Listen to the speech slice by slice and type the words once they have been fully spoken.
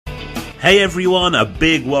Hey everyone, a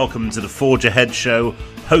big welcome to the Forge Ahead show,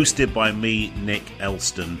 hosted by me, Nick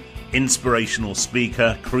Elston, inspirational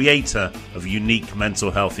speaker, creator of unique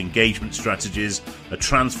mental health engagement strategies, a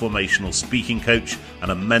transformational speaking coach,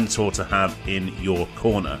 and a mentor to have in your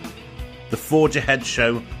corner. The Forge Ahead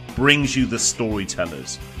show brings you the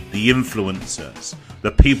storytellers, the influencers,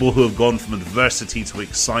 the people who have gone from adversity to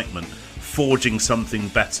excitement, forging something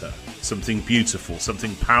better, something beautiful,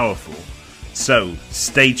 something powerful. So,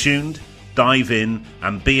 stay tuned, dive in,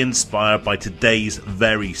 and be inspired by today's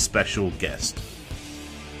very special guest.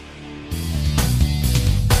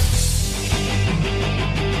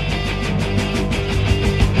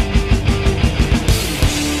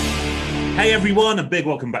 Hey everyone, a big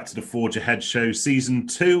welcome back to the Forge Ahead show, season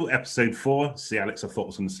 2, episode 4. See, Alex, I thought I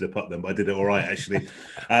was going to slip up then, but I did it all right, actually.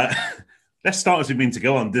 Let's start as we mean to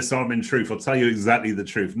go on. Disarming truth. I'll tell you exactly the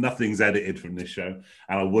truth. Nothing's edited from this show,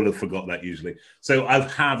 and I will have forgot that usually. So I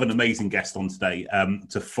have an amazing guest on today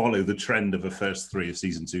to follow the trend of the first 3 of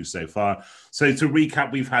season 2 so far. So to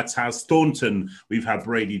recap, we've had Taz Thornton, we've had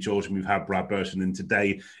Brady George, and we've had Brad Burton, and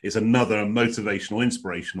today is another motivational,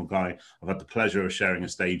 inspirational guy. I've had the pleasure of sharing a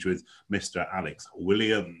stage with Mr. Alex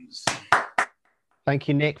Williams. Thank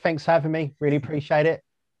you, Nick. Thanks for having me. Really appreciate it.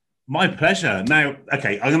 My pleasure. Now,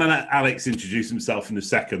 okay, I'm going to let Alex introduce himself in a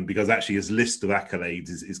second because actually his list of accolades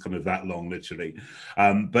is kind of that long, literally.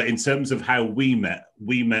 But in terms of how we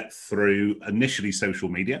met through initially social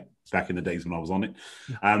media back in the days when I was on it.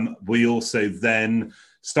 We also then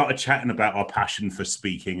started chatting about our passion for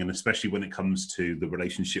speaking, and especially when it comes to the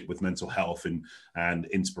relationship with mental health and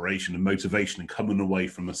inspiration and motivation and coming away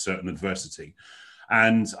from a certain adversity.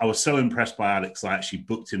 And I was so impressed by Alex, I actually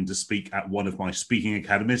booked him to speak at one of my speaking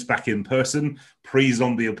academies back in person,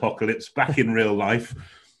 pre-zombie apocalypse, back in real life.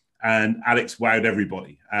 And Alex wowed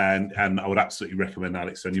everybody. And I would absolutely recommend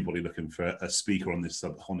Alex to anybody looking for a speaker on this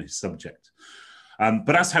subject. But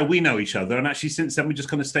that's how we know each other. And actually, since then, we just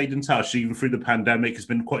kind of stayed in touch. Even through the pandemic, it's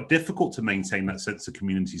been quite difficult to maintain that sense of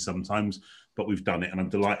community sometimes, but we've done it. And I'm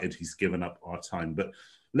delighted he's given up our time. But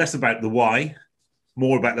less about the why,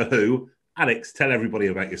 more about the who. Alex, tell everybody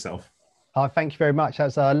about yourself. Oh, thank you very much. That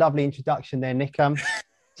was a lovely introduction there, Nick.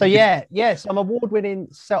 So yes, I'm award-winning.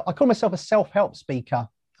 I call myself a self-help speaker.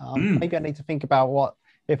 Maybe I need to think about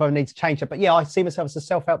if I need to change it. But yeah, I see myself as a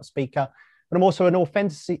self-help speaker. But I'm also an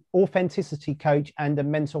authenticity coach and a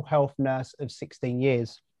mental health nurse of 16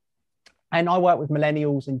 years. And I work with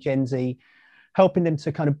millennials and Gen Z, helping them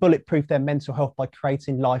to kind of bulletproof their mental health by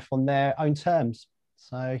creating life on their own terms.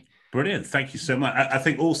 So brilliant. Thank you so much. I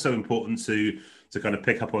think also important to kind of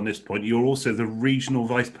pick up on this point, you're also the regional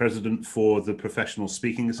vice president for the Professional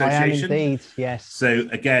Speaking Association. I am indeed, yes. So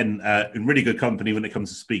again, in really good company when it comes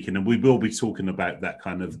to speaking, and we will be talking about that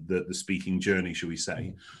kind of the speaking journey, shall we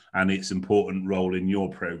say, and its important role in your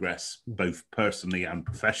progress, both personally and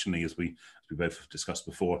professionally, as we both discussed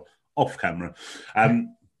before off camera.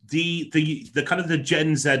 The kind of the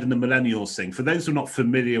Gen Z and the millennials thing, for those who are not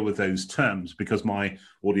familiar with those terms, because my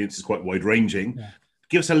audience is quite wide ranging,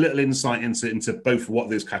 give us a little insight into both what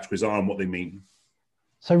those categories are and what they mean.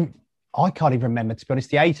 So I can't even remember, to be honest,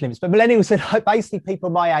 the age limits, but millennials are basically people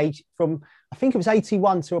my age from, I think it was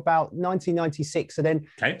 81 to about 1996. And then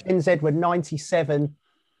Gen Z were 97,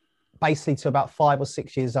 basically to about 5 or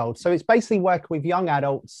 6 years old. So it's basically working with young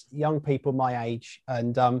adults, young people my age.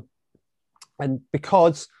 And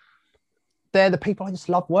because they're the people I just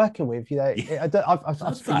love working with, you know,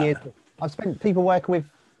 I've spent people working with.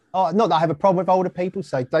 Oh, not that I have a problem with older people,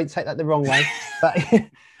 so don't take that the wrong way. But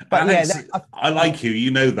Alex, I like you,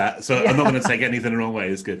 you know that, so I'm not going to take anything the wrong way.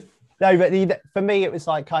 It's good. No, but for me, it was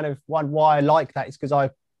like kind of why I like that is because I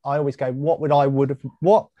always go, what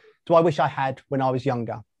do I wish I had when I was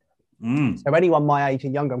younger? So anyone my age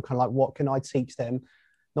and younger, I'm kind of like, what can I teach them?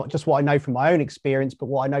 Not just what I know from my own experience, but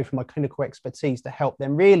what I know from my clinical expertise to help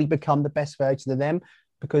them really become the best version of them.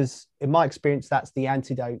 Because in my experience, that's the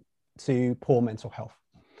antidote to poor mental health.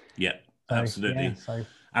 Yeah, absolutely. Yeah,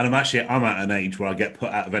 and I'm at an age where I get put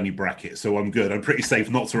out of any bracket, so I'm good. I'm pretty safe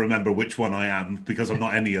not to remember which one I am because I'm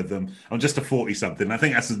not any of them. I'm just a 40-something. I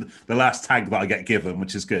think that's the last tag that I get given,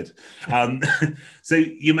 which is good. So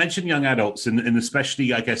you mentioned young adults, and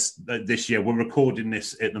especially, I guess, this year, we're recording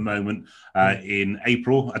this at the moment in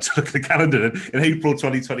April. I took the calendar in April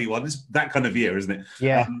 2021. It's that kind of year, isn't it?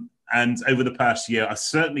 Yeah. And over the past year, I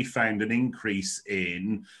certainly found an increase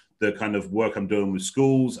in the kind of work I'm doing with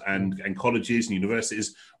schools and colleges and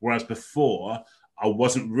universities, whereas before I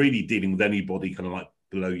wasn't really dealing with anybody kind of like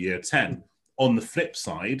below year 10. On the flip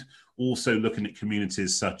side, also looking at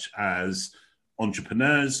communities such as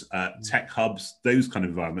entrepreneurs, tech hubs, those kind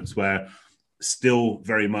of environments where still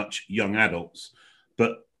very much young adults,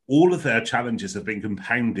 but all of their challenges have been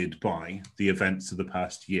compounded by the events of the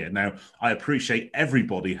past year. Now, I appreciate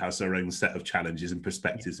everybody has their own set of challenges and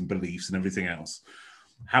perspectives and beliefs and everything else.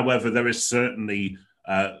 However, there is certainly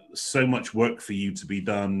so much work for you to be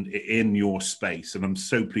done in your space. And I'm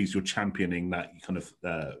so pleased you're championing that kind of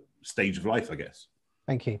stage of life, I guess.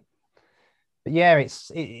 Thank you. But yeah,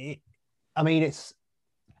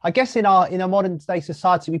 I guess in our modern day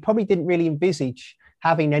society, we probably didn't really envisage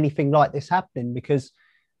having anything like this happening, because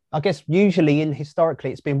I guess usually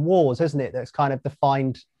historically it's been wars, hasn't it? That's kind of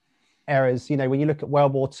defined eras. You know, when you look at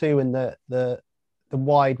World War II and the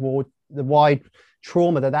wide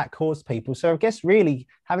trauma that caused people. So I guess really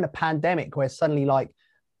having a pandemic where suddenly I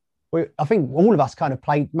think all of us kind of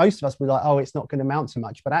most of us were like, oh, it's not going to amount to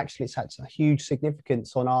much, but actually it's had a huge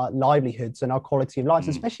significance on our livelihoods and our quality of lives,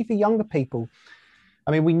 especially for younger people.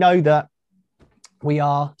 I mean, we know that we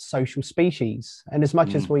are social species, and as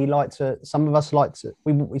much as some of us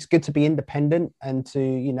it's good to be independent and to,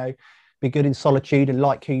 you know, be good in solitude and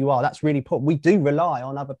like who you are. That's really important. We do rely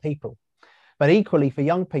on other people, but equally for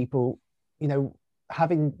young people, you know,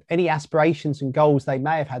 having any aspirations and goals they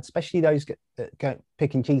may have had, especially those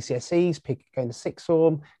picking GCSEs, going to sixth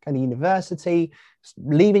form, going to university,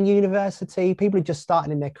 leaving university, people who are just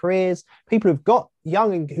starting in their careers, people who've got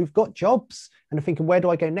young and who've got jobs and are thinking, where do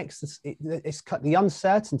I go next? It's the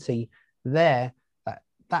uncertainty there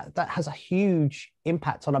that has a huge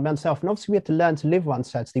impact on our mental health. And obviously we have to learn to live with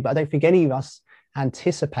uncertainty, but I don't think any of us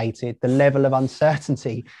anticipated the level of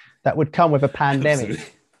uncertainty that would come with a pandemic.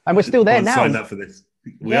 Absolutely. And we're still there now. Signed up for this.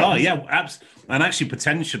 We are, and actually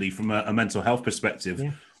potentially from a mental health perspective,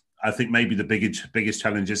 I think maybe the biggest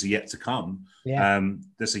challenges are yet to come.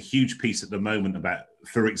 There's a huge piece at the moment about,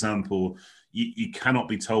 for example, you cannot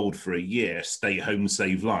be told for a year, stay home,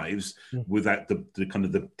 save lives, without the kind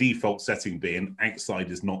of the default setting being outside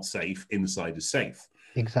is not safe, inside is safe.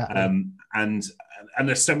 Exactly. And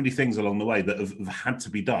there's so many things along the way that have had to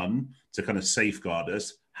be done to kind of safeguard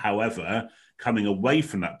us. However, coming away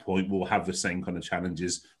from that point, we'll have the same kind of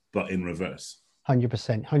challenges, but in reverse.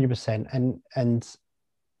 100%. And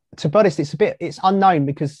to be honest, it's unknown,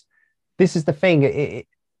 because this is the thing.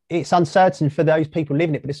 It's uncertain for those people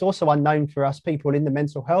living it, but it's also unknown for us people in the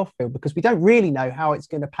mental health field, because we don't really know how it's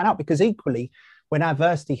going to pan out. Because equally, when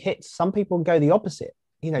adversity hits, some people can go the opposite.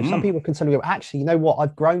 You know, some people can suddenly go, actually, you know what?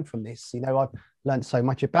 I've grown from this. You know, I've learned so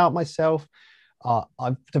much about myself.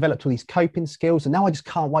 I've developed all these coping skills, and now I just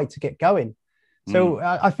can't wait to get going. So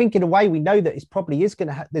I think in a way we know that it's probably there's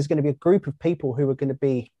going to be a group of people who are going to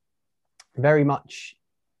be very much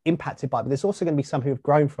impacted by it, but there's also going to be some who have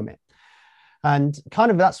grown from it. And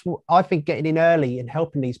kind of that's what I think, getting in early and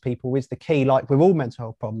helping these people is the key, like with all mental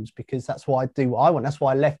health problems, because that's why I do what I want. That's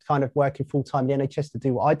why I left kind of working full-time in the NHS to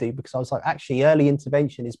do what I do, because I was like, actually early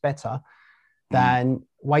intervention is better than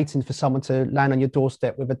waiting for someone to land on your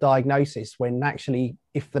doorstep with a diagnosis, when actually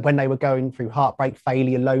when they were going through heartbreak,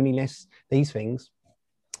 failure, loneliness, these things,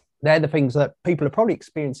 they're the things that people are probably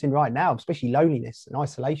experiencing right now, especially loneliness and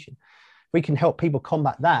isolation. We can help people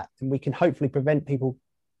combat that, and we can hopefully prevent people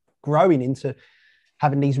growing into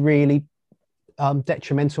having these really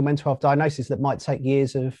detrimental mental health diagnoses that might take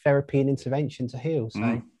years of therapy and intervention to heal.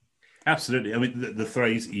 So absolutely. I mean, the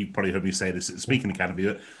phrase, you've probably heard me say this at Speaking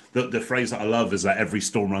Academy, the phrase that I love is that every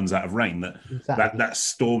storm runs out of rain. That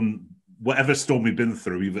storm, whatever storm we've been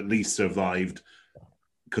through, we've at least survived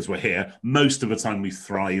because we're here. Most of the time we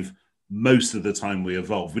thrive. Most of the time we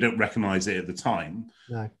evolve. We don't recognize it at the time,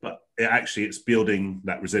 but it's building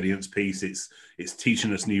that resilience piece. It's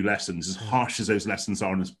teaching us new lessons, as harsh as those lessons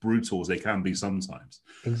are and as brutal as they can be sometimes.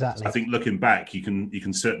 Exactly. So I think looking back, you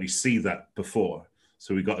can certainly see that before.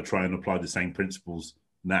 So we've got to try and apply the same principles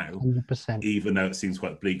now, 100%. Even though it seems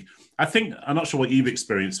quite bleak. I think, I'm not sure what you've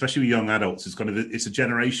experienced, especially with young adults, it's a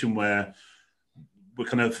generation where we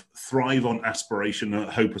kind of thrive on aspiration,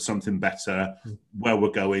 hope of something better, where we're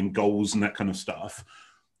going, goals and that kind of stuff.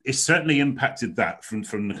 It's certainly impacted that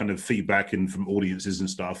from the kind of feedback and from audiences and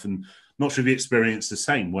stuff. And not sure if you experienced the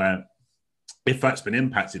same, where if that's been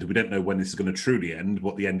impacted, we don't know when this is going to truly end,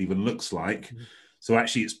 what the end even looks like. So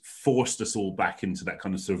actually it's forced us all back into that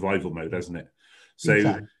kind of survival mode, hasn't it?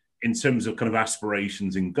 So in terms of kind of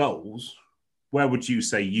aspirations and goals, where would you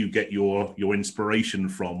say you get your inspiration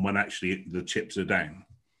from when actually the chips are down?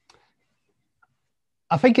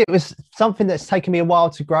 I think it was something that's taken me a while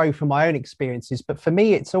to grow from my own experiences. But for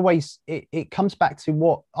me, it's always, it comes back to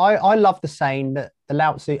what I love the saying that the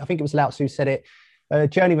Lao Tzu, I think it was Lao Tzu said it, a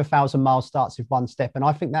journey of 1,000 miles starts with one step. And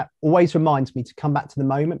I think that always reminds me to come back to the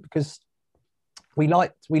moment, because we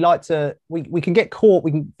can get caught,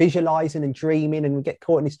 we can visualizing and dreaming, and we get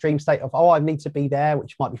caught in this dream state of, I need to be there,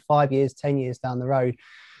 which might be 5 years, 10 years down the road.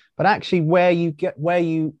 but actually how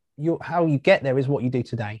you get there is what you do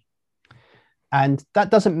today. And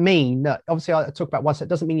that doesn't mean that, obviously I talk about once, it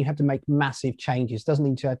doesn't mean you have to make massive changes. It doesn't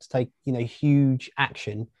mean you have to take, huge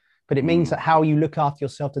action, but it means that how you look after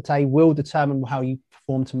yourself today will determine how you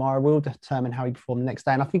perform tomorrow, will determine how you perform the next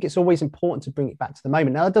day. And I think it's always important to bring it back to the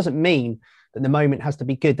moment. Now, that doesn't mean that the moment has to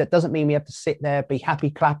be good. That doesn't mean we have to sit there, be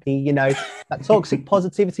happy, clappy, that toxic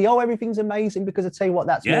positivity. Oh, everything's amazing, because I tell you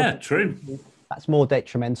what, true. That's more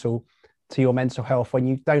detrimental to your mental health when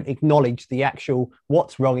you don't acknowledge the actual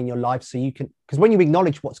what's wrong in your life. So you can, because when you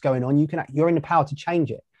acknowledge what's going on, you're in the power to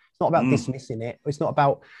change it. It's not about dismissing it. It's not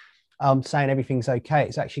about saying everything's okay.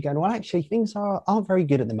 It's actually going, well, actually things aren't very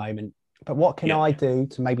good at the moment, but what can I do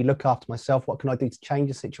to maybe look after myself? What can I do to change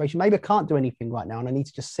the situation? Maybe I can't do anything right now, and I need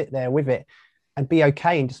to just sit there with it and be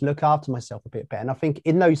okay and just look after myself a bit better. And I think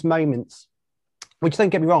in those moments, which, don't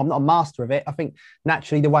get me wrong, I'm not a master of it. I think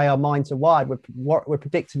naturally the way our minds are wired, we're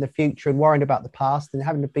predicting the future and worrying about the past, and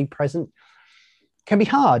having to be present can be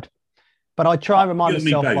hard. But I try and remind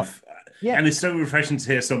myself. Both. And it's so refreshing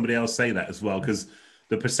to hear somebody else say that as well, because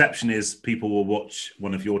the perception is people will watch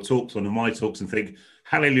one of your talks, one of my talks, and think,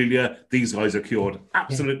 hallelujah, these guys are cured.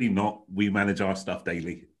 Absolutely not. We manage our stuff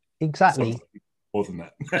daily. Exactly. More than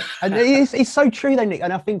that. And it's so true though, Nick.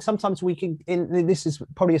 And I think sometimes we can, this is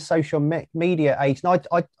probably a social media age. And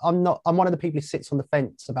I'm one of the people who sits on the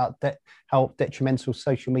fence about how detrimental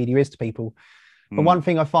social media is to people. But one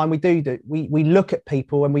thing I find we do, we look at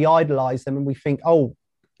people and we idolize them, and we think, oh,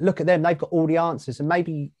 look at them, they've got all the answers. And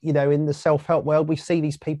maybe, in the self-help world, we see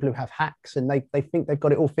these people who have hacks, and they think they've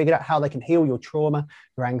got it all figured out, how they can heal your trauma,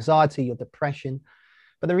 your anxiety, your depression.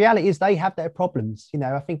 But the reality is they have their problems.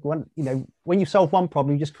 I think when you solve one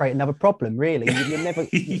problem, you just create another problem, really.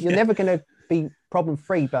 You're never going to be problem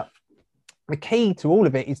free. But the key to all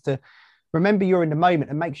of it is to remember you're in the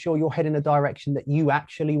moment and make sure you're heading a direction that you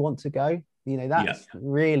actually want to go. That's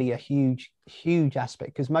really a huge, huge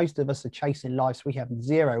aspect, because most of us are chasing lives we have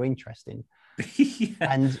zero interest in.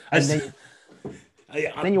 And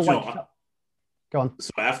then you wake up. Go on.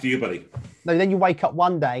 So after you, buddy. No, then you wake up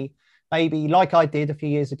one day, maybe like I did a few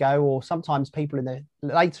years ago, or sometimes people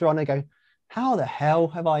later on, they go, how the hell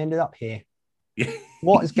have I ended up here?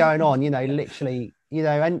 What is going on? Literally,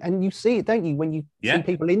 and you see it, don't you? When you see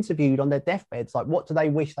people interviewed on their deathbeds, like, what do they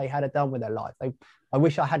wish they had done with their life? I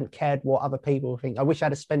wish I hadn't cared what other people think. I wish I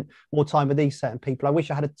had spent more time with these certain people. I wish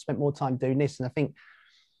I had spent more time doing this. And I think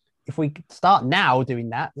if we start now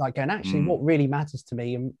doing that, like going, actually, what really matters to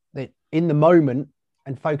me, and that in the moment,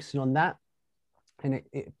 and focusing on that, and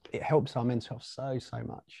it helps our mental health so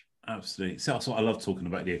much. Absolutely. So that's what I love talking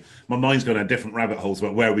about here. My mind's going down different rabbit holes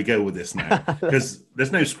about where we go with this now, because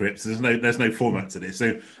there's no scripts, there's no format to this.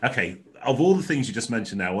 So, okay, of all the things you just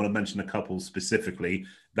mentioned now, I want to mention a couple specifically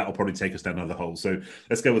that will probably take us down another hole. So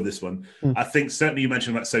let's go with this one. I think certainly you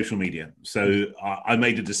mentioned about social media. So I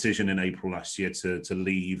made a decision in April last year to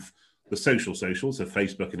leave the social, so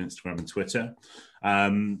Facebook and Instagram and Twitter.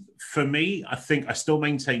 For me, I think I still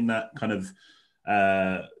maintain that kind of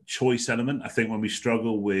choice element. I think when we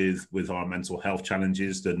struggle with our mental health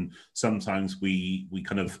challenges, then sometimes we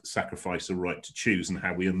kind of sacrifice the right to choose and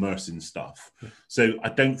how we immerse in stuff. So I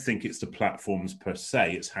don't think it's the platforms per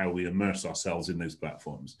se, it's how we immerse ourselves in those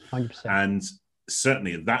platforms. 100%. And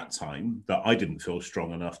certainly at that time that I didn't feel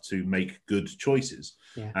strong enough to make good choices.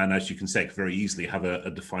 And as you can say, it could very easily have a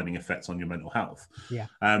defining effect on your mental health.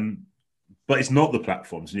 But it's not the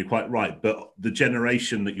platforms, and you're quite right. But the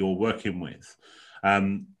generation that you're working with,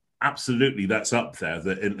 absolutely, that's up there.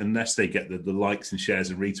 That unless they get the likes and shares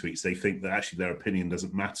and retweets, they think that actually their opinion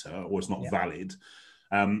doesn't matter or it's not valid.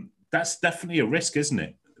 That's definitely a risk, isn't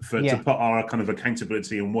it? To put our kind of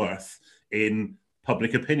accountability and worth in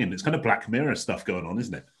public opinion. It's kind of Black Mirror stuff going on,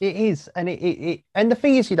 isn't it? It is, and and the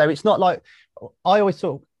thing is, it's not like I always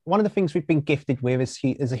thought. One of the things we've been gifted with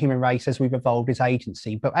as a human race, as we've evolved, is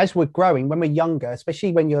agency. But as we're growing, when we're younger,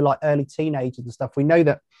 especially when you're like early teenagers and stuff, we know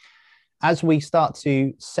that as we start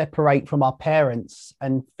to separate from our parents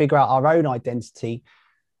and figure out our own identity,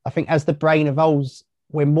 I think as the brain evolves,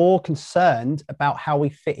 we're more concerned about how we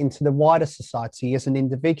fit into the wider society as an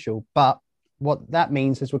individual. But what that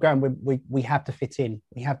means is we're going, we have to fit in.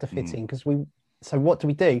 We have to fit in because so what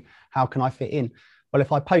do? How can I fit in? Well,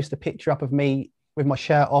 if I post a picture up of me with my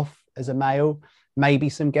shirt off as a male, maybe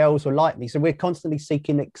some girls will like me. So we're constantly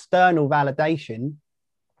seeking external validation,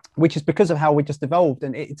 which is because of how we just evolved.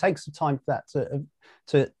 And it takes some time for that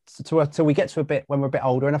till we get to a bit when we're a bit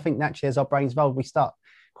older. And I think naturally as our brains evolve, we start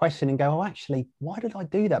questioning and go, oh, actually, why did I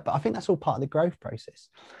do that? But I think that's all part of the growth process.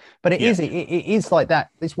 But it is like that.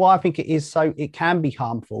 It's why I think it can be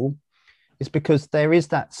harmful. is because there is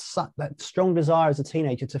that strong desire as a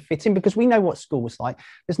teenager to fit in, because we know what school was like.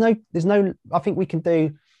 There's no, I think we can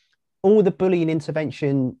do all the bullying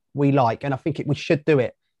intervention we like, and I think we should do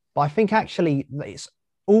it. But I think actually it's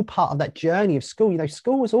all part of that journey of school. You know,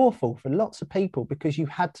 school was awful for lots of people because you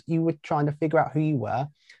were trying to figure out who you were.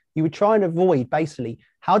 You were trying to avoid, basically,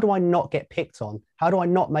 how do I not get picked on? How do I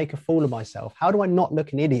not make a fool of myself? How do I not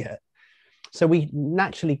look an idiot? So we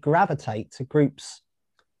naturally gravitate to groups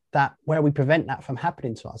where we prevent that from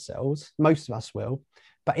happening to ourselves. Most of us will.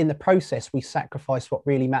 But in the process, we sacrifice what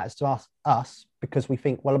really matters to us because we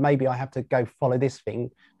think, well, maybe I have to go follow this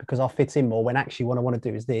thing because I'll fit in more, when actually what I want to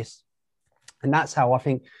do is this. And that's how I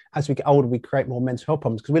think as we get older, we create more mental health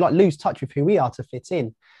problems, because we like lose touch with who we are to fit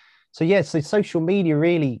in. So yeah, so social media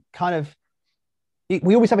really kind of,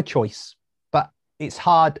 we always have a choice, but it's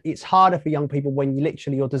harder for young people when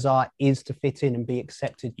your desire is to fit in and be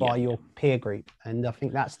accepted by your peer group. And I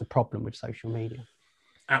think that's the problem with social media.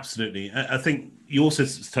 Absolutely. I think you also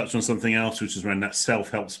touched on something else, which is around that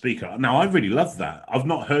self-help speaker. Now, I really love that. I've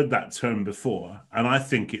not heard that term before, and I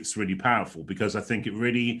think it's really powerful, because I think it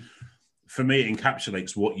really, for me, it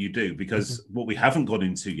encapsulates what you do, because what we haven't got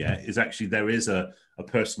into yet is actually there is a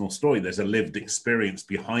personal story. There's a lived experience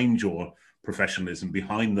behind your professionalism,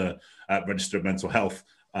 behind the Register of Mental Health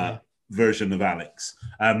version of Alex.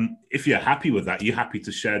 If you're happy with that, you're happy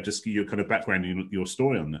to share just your kind of background and your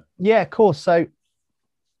story on that? Yeah, of course. So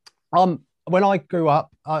when I grew up,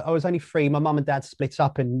 I was only 3. My mum and dad split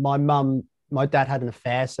up, and my dad had an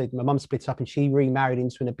affair. So my mum split up and she remarried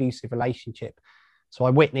into an abusive relationship. So I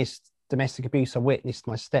witnessed domestic abuse. I witnessed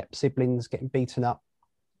my step siblings getting beaten up.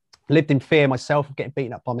 Lived in fear myself of getting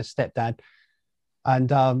beaten up by my stepdad.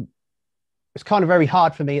 And it's kind of very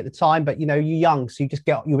hard for me at the time, but you're young, so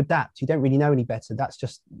you adapt. You don't really know any better. That's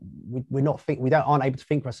just, aren't able to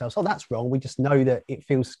think for ourselves, oh, that's wrong. We just know that it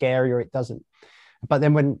feels scary or it doesn't. But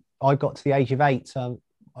then when I got to the age of 8,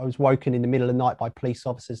 I was woken in the middle of the night by police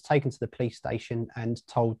officers, taken to the police station and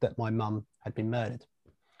told that my mum had been murdered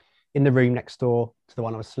in the room next door to the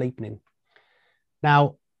one I was sleeping in.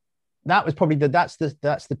 Now, that was probably that's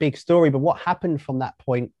the big story. But what happened from that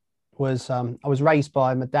point was I was raised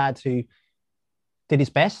by my dad, who did his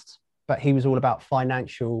best, but he was all about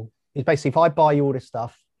financial. It's basically, if I buy you all this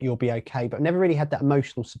stuff, you'll be okay. But never really had that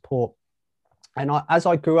emotional support. And as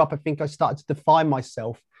I grew up, I think I started to define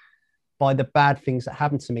myself by the bad things that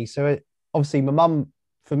happened to me. So obviously my mum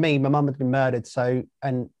had been murdered. So,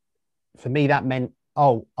 and for me, that meant,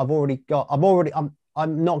 I'm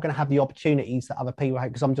not going to have the opportunities that other people have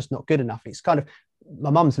because I'm just not good enough. It's kind of,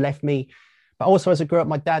 my mum's left me. But also as I grew up,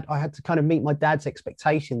 I had to kind of meet my dad's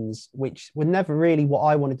expectations, which were never really what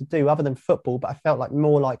I wanted to do other than football. But I felt like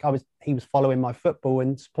more like he was following my football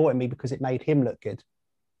and supporting me because it made him look good.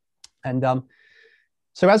 And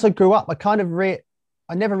so as I grew up,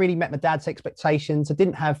 I never really met my dad's expectations. I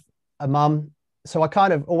didn't have a mum. So I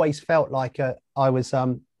kind of always felt like I was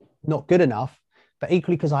not good enough. But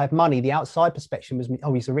equally, because I have money, the outside perspective was,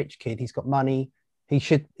 oh, he's a rich kid. He's got money. I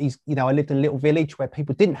lived in a little village where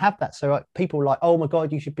people didn't have that. So people were like, oh my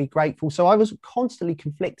God, you should be grateful. So I was constantly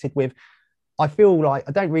conflicted with, I feel like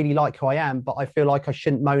I don't really like who I am, but I feel like I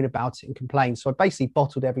shouldn't moan about it and complain. So I basically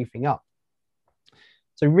bottled everything up.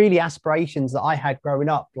 So really aspirations that I had growing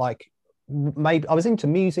up, like maybe I was into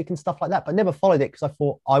music and stuff like that, but I never followed it because I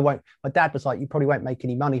thought my dad was like, you probably won't make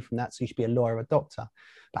any money from that. So you should be a lawyer or a doctor.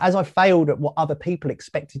 But as I failed at what other people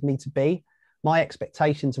expected me to be, my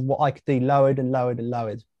expectations of what I could do lowered and lowered and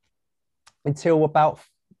lowered until about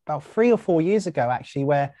 3 or 4 years ago, actually,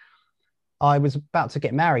 where I was about to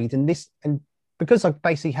get married. And because I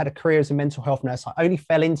basically had a career as a mental health nurse, I only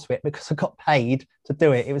fell into it because I got paid to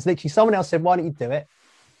do it. It was literally someone else said, why don't you do it?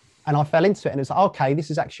 And I fell into it and it was like, okay,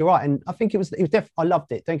 this is actually right. And I think I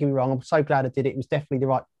loved it. Don't get me wrong. I'm so glad I did it. It was definitely the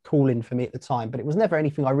right calling for me at the time, but it was never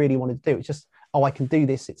anything I really wanted to do. It's just, I can do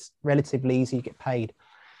this. It's relatively easy. You get paid.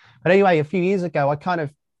 But anyway, a few years ago,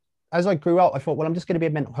 as I grew up, I thought, well, I'm just going to be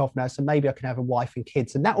a mental health nurse and maybe I can have a wife and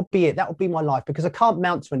kids. And that would be it. That would be my life because I can't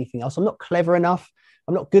mount to anything else. I'm not clever enough.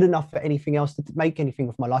 I'm not good enough for anything else to make anything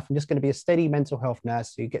of my life. I'm just going to be a steady mental health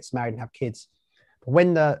nurse who gets married and have kids. But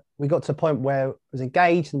when we got to a point where I was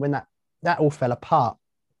engaged and when that all fell apart,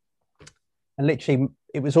 and literally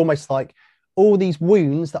it was almost like all these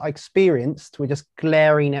wounds that I experienced were just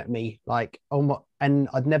glaring at me, like, and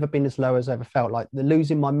I'd never been as low as I ever felt. Like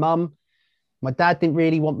losing my mum, my dad didn't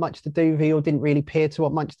really want much to do with me or didn't really appear to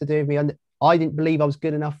want much to do with me. And I didn't believe I was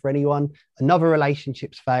good enough for anyone. Another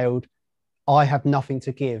relationship's failed. I have nothing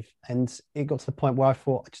to give. And it got to the point where I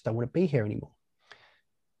thought, I just don't want to be here anymore.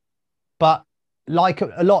 But like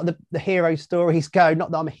a lot of the hero stories go,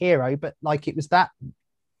 not that I'm a hero, but like it was that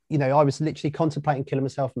you know, I was literally contemplating killing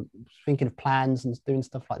myself and thinking of plans and doing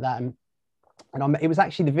stuff like that. And it was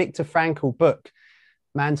actually the Viktor Frankl book,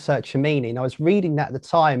 Man's Search for Meaning. I was reading that at the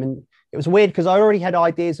time, and it was weird because I already had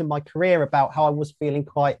ideas in my career about how I was feeling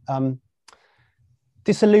quite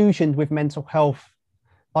disillusioned with mental health.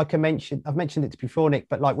 Like I've mentioned it before, Nick,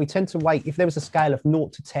 but like we tend to wait, if there was a scale of 0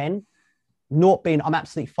 to 10, 0 being I'm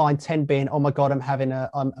absolutely fine, 10 being, oh my God, I'm having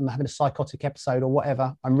a psychotic episode or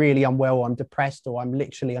whatever. I'm really unwell, or I'm depressed, or I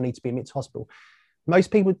need to be admitted to hospital.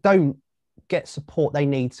 Most people don't get support they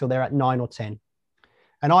need till they're at 9 or 10.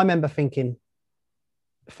 And I remember thinking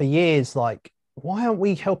for years, like, why aren't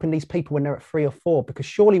we helping these people when they're at 3 or 4? Because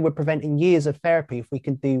surely we're preventing years of therapy if we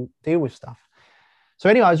can deal with stuff. So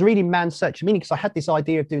anyway, I was reading Man's Search for Meaning because I had this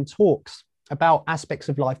idea of doing talks about aspects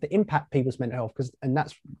of life that impact people's mental health, and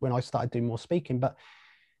that's when I started doing more speaking. But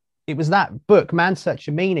it was that book, Man's Search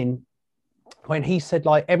for Meaning, when he said,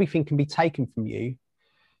 like, everything can be taken from you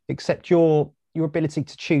except your ability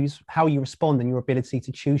to choose how you respond and your ability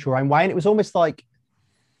to choose your own way. And it was almost like,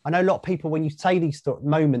 I know a lot of people, when you say these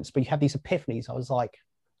moments, but you have these epiphanies, I was like,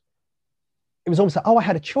 it was almost like, oh, I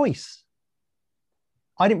had a choice.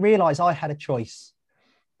 I didn't realize I had a choice.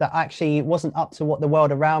 That actually it wasn't up to what the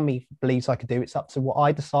world around me believes I could do. It's up to what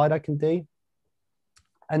I decide I can do.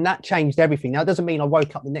 And that changed everything. Now, it doesn't mean I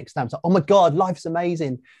woke up the next day and was like, oh my God, life's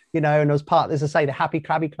amazing. You know, and I was part, as I say, the Happy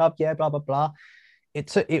Crabby Club. Yeah, blah, blah, blah.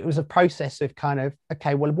 It was a process of kind of,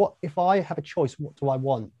 okay, well, what if I have a choice, what do I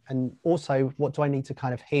want? And also, what do I need to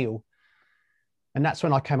kind of heal? And that's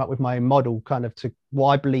when I came up with my own model, kind of to what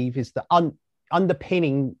I believe is the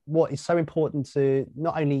underpinning what is so important to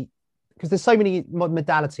not only, because there's so many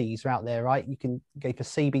modalities out there, right? You can go for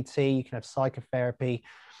CBT, you can have psychotherapy,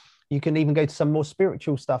 you can even go to some more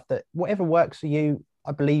spiritual stuff, that whatever works for you,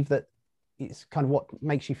 I believe that it's kind of what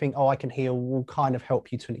makes you think, oh, I can heal, will kind of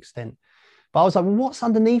help you to an extent. But I was like, well, what's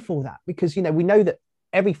underneath all that? Because, you know, we know that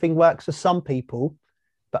everything works for some people,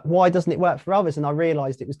 but why doesn't it work for others? And I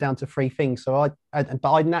realized it was down to 3 things. So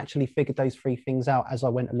I naturally figured those 3 things out as I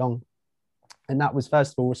went along. And that was,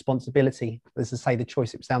 first of all, responsibility. As I say, the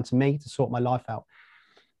choice, it was down to me to sort my life out.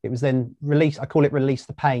 It was then release. I call it release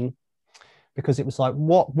the pain, because it was like,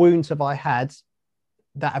 what wounds have I had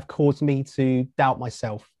that have caused me to doubt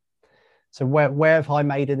myself? So where have I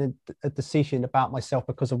made a decision about myself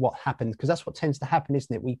because of what happened? Because that's what tends to happen,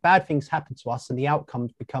 isn't it? Bad things happen to us and the outcome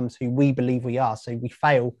becomes who we believe we are. So we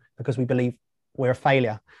fail because we believe we're a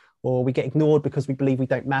failure, or we get ignored because we believe we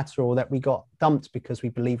don't matter, or that we got dumped because we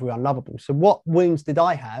believe we're unlovable. So what wounds did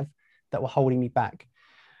I have that were holding me back?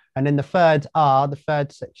 And then the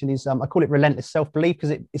third section is, I call it relentless self-belief,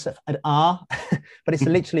 because it's an R, but it's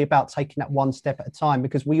literally about taking that one step at a time,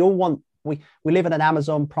 because we all want, we live in an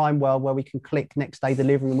Amazon Prime world where we can click next day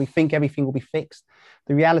delivery and we think everything will be fixed.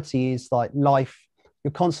 The reality is, like, life,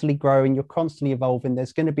 you're constantly growing, you're constantly evolving.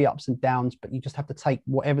 There's going to be ups and downs, but you just have to take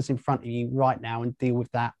whatever's in front of you right now and deal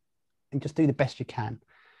with that and just do the best you can.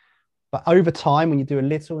 But over time, when you do a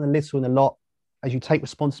little and a little and a lot, as you take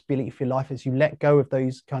responsibility for your life, as you let go of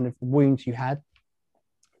those kind of wounds you had,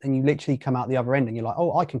 and you literally come out the other end and you're like,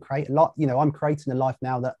 oh, I can create a lot. You know, I'm creating a life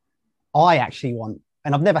now that I actually want.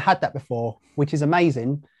 And I've never had that before, which is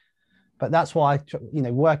amazing. But that's why,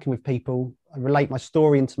 working with people, I relate my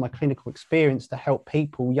story into my clinical experience to help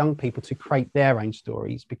people, young people, to create their own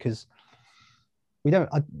stories, because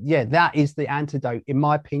that is the antidote, in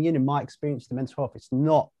my opinion, in my experience, to mental health. It's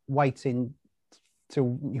not waiting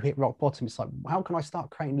till you hit rock bottom. It's like, how can I start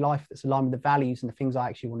creating life that's aligned with the values and the things I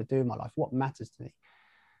actually want to do in my life? What matters to me?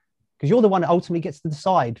 Because you're the one that ultimately gets to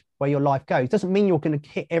decide where your life goes. It doesn't mean you're going to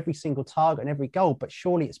hit every single target and every goal, but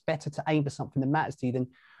surely it's better to aim for something that matters to you than,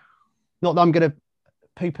 not that I'm going to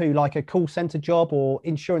poo-poo like a call center job or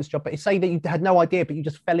insurance job, but say that you had no idea, but you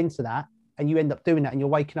just fell into that and you end up doing that, and you're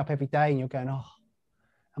waking up every day and you're going, oh,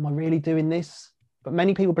 am I really doing this? But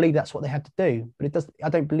many people believe that's what they have to do, but it doesn't. I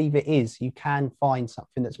don't believe it is. You can find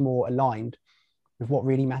something that's more aligned with what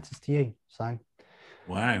really matters to you. So,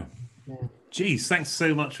 wow. Yeah. Geez, thanks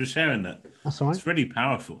so much for sharing that. That's all right. It's really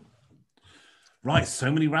powerful. Right,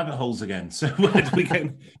 so many rabbit holes again. So where do we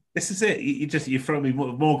go? This is it. You throw me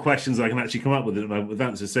more questions I can actually come up with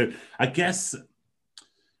answers. So I guess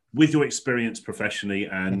with your experience professionally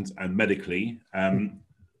and medically,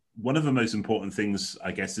 one of the most important things,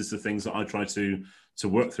 I guess, is the things that I try to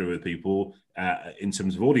work through with people in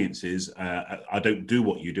terms of audiences. I don't do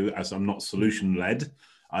what you do, as I'm not solution-led.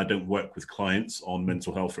 I don't work with clients on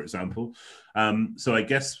mental health, for example. So I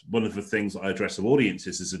guess one of the things I address with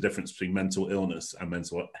audiences is the difference between mental illness and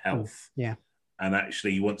mental health. Yeah. And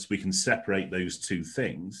actually, once we can separate those two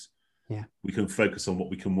things, we can focus on what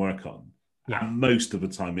we can work on. Yeah. And most of the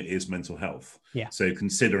time it is mental health. Yeah. So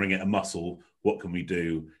considering it a muscle, what can we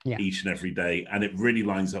do each and every day? And it really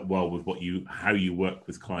lines up well with how you work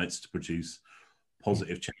with clients to produce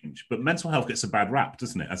positive change. But mental health gets a bad rap,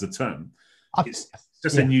 doesn't it, as a term? It's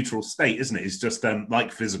just a neutral state, isn't it? It's just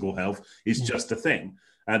like physical health is just a thing.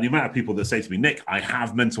 And the amount of people that say to me, Nick, I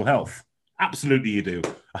have mental health. Absolutely you do.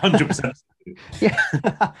 100%. Yeah.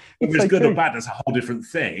 Whether it's good or bad, that's a whole different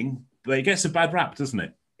thing. But it gets a bad rap, doesn't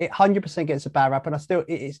it? It 100% gets a bad rap. And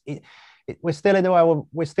we're still in the way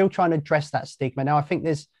we're still trying to address that stigma. Now, I think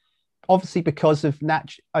there's obviously because of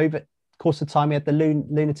over course of time, we had the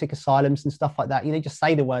lunatic asylums and stuff like that. You just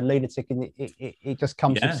say the word lunatic and it just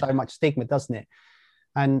comes with so much stigma, doesn't it?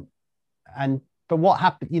 But what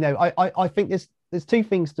happened, I think there's two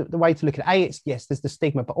things, the way to look at it. Yes, there's the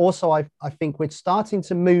stigma, but also I think we're starting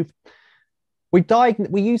to move. We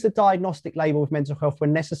use the diagnostic label with mental health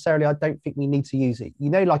when necessarily I don't think we need to use it.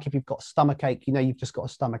 Like if you've got a stomach ache, you've just got a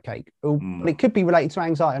stomach ache. But it could be related to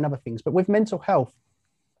anxiety and other things. But with mental health,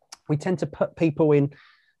 we tend to put people in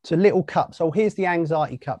to little cups. Oh, here's the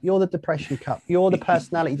anxiety cup. You're the depression cup. You're the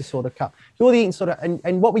personality disorder cup. You're the eating disorder.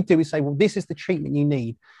 And what we do is say, well, this is the treatment you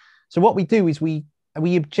need. So what we do is we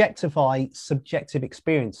objectify subjective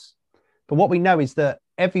experience. But what we know is that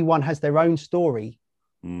everyone has their own story.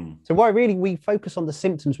 So why really we focus on the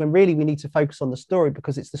symptoms when really we need to focus on the story,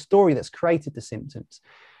 because it's the story that's created the symptoms.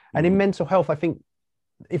 And in mental health, I think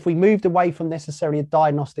if we moved away from necessarily a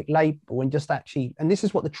diagnostic label and just actually, and this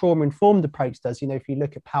is what the trauma-informed approach does, if you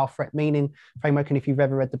look at power, threat, meaning framework, and if you've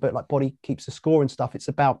ever read the book like Body Keeps the Score and stuff, it's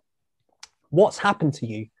about what's happened to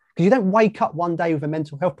you. Because you don't wake up one day with a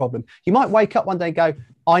mental health problem. You might wake up one day and go,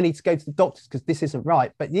 I need to go to the doctors because this isn't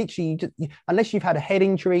right. But literally, unless you've had a head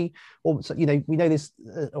injury or, we know there's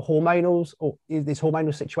hormonals or there's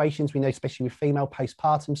hormonal situations. We know, especially with female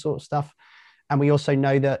postpartum sort of stuff. And we also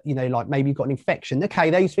know that, like maybe you've got an infection. Okay,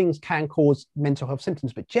 those things can cause mental health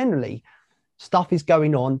symptoms. But generally, stuff is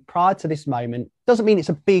going on prior to this moment. Doesn't mean it's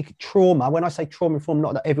a big trauma. When I say trauma-informed,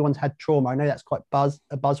 not that everyone's had trauma. I know that's quite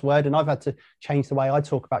a buzzword, and I've had to change the way I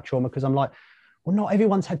talk about trauma because I'm like, well, not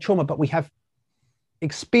everyone's had trauma, but we have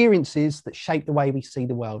experiences that shape the way we see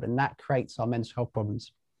the world, and that creates our mental health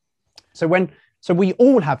problems. So we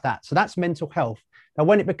all have that. So that's mental health. Now,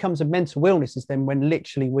 when it becomes a mental illness is then when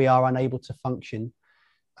literally we are unable to function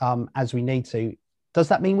as we need to. Does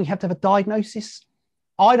that mean we have to have a diagnosis?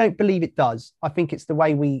 I don't believe it does. I think it's the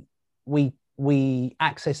way we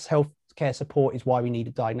access healthcare support is why we need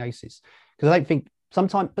a diagnosis. Because I don't think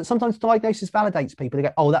sometimes diagnosis validates people. They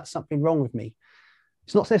go, oh, that's something wrong with me.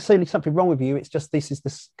 It's not necessarily something wrong with you. It's just this is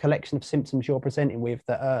this collection of symptoms you're presenting with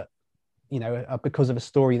that are because of a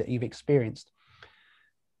story that you've experienced.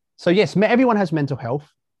 So yes, everyone has mental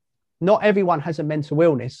health. Not everyone has a mental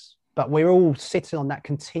illness, but we're all sitting on that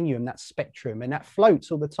continuum, that spectrum, and that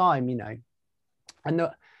floats all the time, And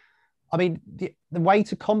the way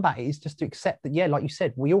to combat it is just to accept that, like you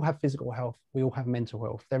said, we all have physical health, we all have mental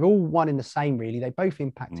health. They're all one in the same, really. They both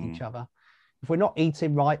impact each other. If we're not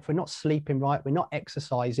eating right, if we're not sleeping right, we're not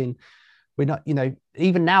exercising, we're not,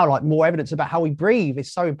 even now, like more evidence about how we breathe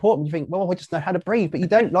is so important. You think, well, we just know how to breathe, but you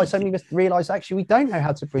don't. Like so many of us realize actually we don't know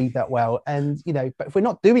how to breathe that well. And, but if we're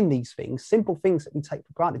not doing these things, simple things that we take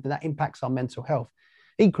for granted, then that impacts our mental health.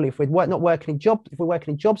 Equally, if we're not working in jobs, if we're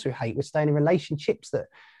working in jobs we hate, we're staying in relationships that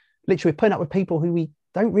literally we're putting up with people who we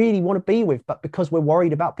don't really want to be with, but because we're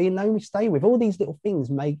worried about being alone, we stay with. All these little things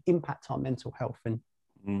may impact our mental health. And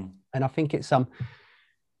I think it's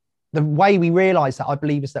the way we realize that, I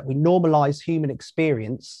believe, is that we normalize human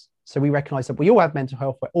experience. So we recognize that we all have mental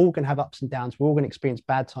health. We're all going to have ups and downs. We're all going to experience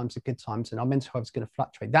bad times and good times, and our mental health is going to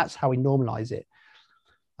fluctuate. That's how we normalize it.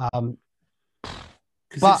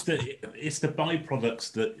 Because it's the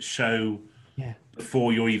byproducts that show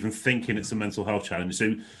before you're even thinking it's a mental health challenge.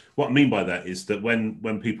 So what I mean by that is that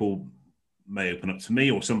when people may open up to me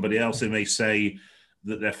or somebody else, they may say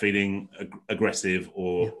that they're feeling aggressive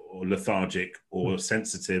or lethargic or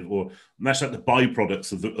sensitive, and that's like the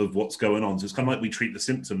byproducts of what's going on. So it's kind of like we treat the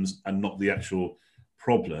symptoms and not the actual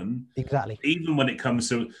problem. Exactly. Even when it comes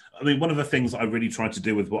to, one of the things that I really try to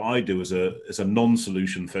do with what I do as a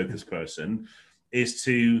non-solution focused person is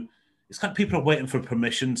it's kind of people are waiting for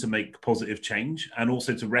permission to make positive change and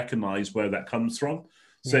also to recognize where that comes from.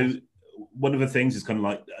 So one of the things is kind of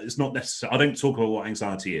like, it's not necessary. I don't talk about what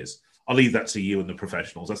anxiety is. I'll leave that to you and the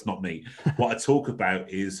professionals. That's not me. What I talk about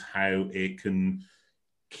is how it can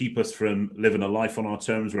keep us from living a life on our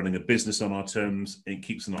terms, running a business on our terms. It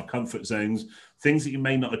keeps us in our comfort zones, things that you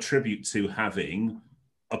may not attribute to having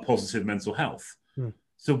a positive mental health.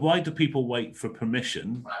 So why do people wait for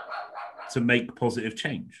permission to make positive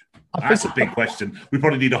change? That's a big question. We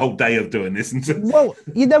probably need a whole day of doing this. Well,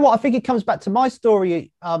 you know what? I think it comes back to my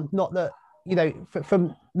story. Not that, you know,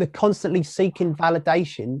 from the constantly seeking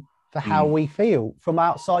validation for how we feel from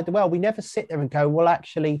outside the world. We never sit there and go, well,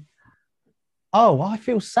 actually, oh, I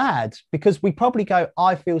feel sad, because we probably go,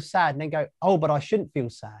 I feel sad, and then go, oh, but I shouldn't feel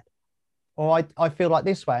sad. Or I feel like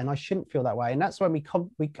this way and I shouldn't feel that way. And that's when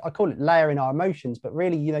I call it layering our emotions. But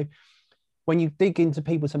really, you know, when you dig into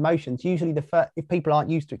people's emotions, usually if people aren't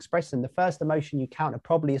used to expressing, the first emotion you counter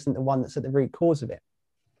probably isn't the one that's at the root cause of it.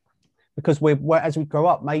 Because as we grow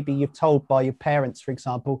up, maybe you're told by your parents, for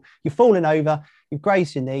example, you're falling over, you've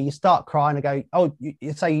grazed your knee, you start crying and go, oh,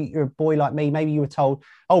 you say you're a boy like me, maybe you were told,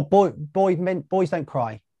 oh, boys don't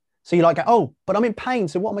cry. So you're like, oh, but I'm in pain.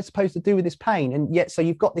 So what am I supposed to do with this pain? And yet, so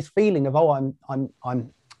you've got this feeling of, oh,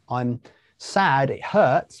 I'm sad, it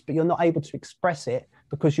hurts, but you're not able to express it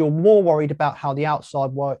because you're more worried about how the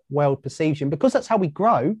outside world perceives you. And because that's how we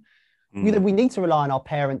grow, you know, we need to rely on our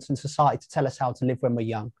parents and society to tell us how to live when we're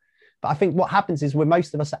young. But I think what happens is,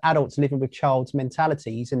 most of us are adults living with child's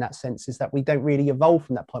mentalities in that sense, is that we don't really evolve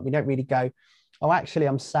from that point. We don't really go, oh, actually,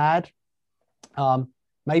 I'm sad.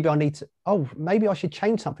 Maybe I should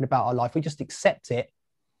change something about our life. We just accept it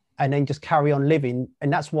and then just carry on living.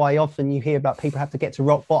 And that's why often you hear about people have to get to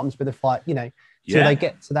rock bottoms with a fight, you know, till they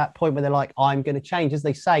get to that point where they're like, I'm going to change. As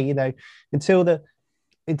they say, you know, until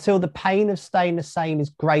the pain of staying the same is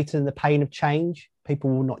greater than the pain of change, people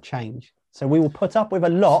will not change. So we will put up with a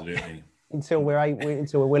lot until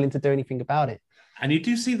we're willing to do anything about it. And you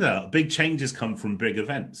do see that big changes come from big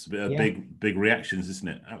events, big reactions, isn't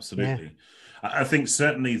it? Absolutely. Yeah. I think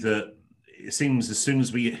certainly that it seems as soon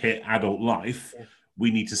as we hit adult life,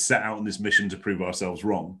 we need to set out on this mission to prove ourselves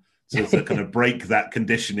wrong. So to kind of break that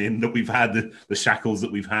conditioning that we've had, the shackles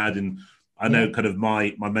that we've had. And I know kind of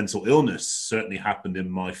my mental illness certainly happened in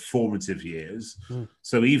my formative years.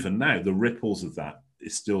 So even now, the ripples of that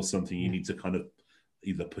is still something you need to kind of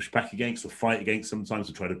either push back against or fight against sometimes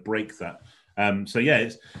to try to break that.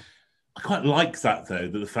 I quite like that, though,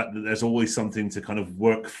 that the fact that there's always something to kind of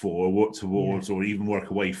work for, or work towards, or even work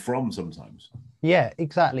away from sometimes. Yeah,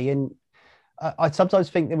 exactly. And I sometimes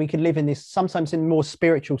think that we can live in this, sometimes in a more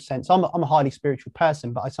spiritual sense. I'm a highly spiritual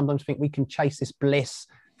person, but I sometimes think we can chase this bliss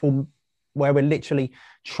from where we're literally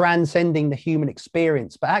transcending the human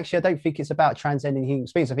experience. But actually, I don't think it's about transcending the human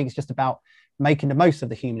experience. I think it's just about making the most of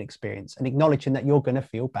the human experience and acknowledging that you're going to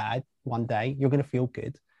feel bad one day, you're going to feel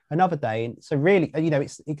good another day. And so really, you know,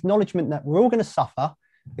 it's acknowledgement that we're all going to suffer.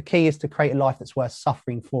 The key is to create a life that's worth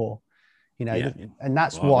suffering for, you know, and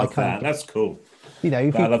that's why that's cool. You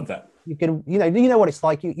know, I love that. You can, you know what it's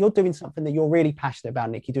like. You're doing something that you're really passionate about,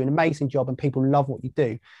 Nick. You do an amazing job and people love what you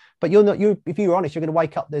do. But if you're honest, you're going to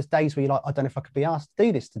wake up, there's days where you're like, I don't know if I could be asked to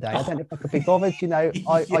do this today. I don't know if I could be bothered, you know,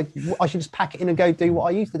 I should just pack it in and go do what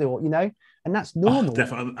I used to do, you know, and that's normal.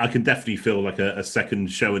 I can definitely feel like a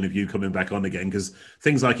second showing of you coming back on again, because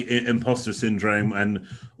things like imposter syndrome and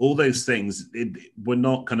all those things, we're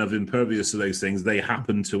not kind of impervious to those things. They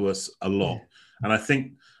happen to us a lot. Yeah. And I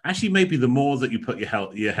think actually maybe the more that you put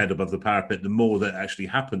your head above the parapet, the more that actually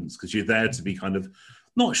happens, because you're there to be kind of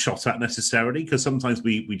not shot at necessarily, because sometimes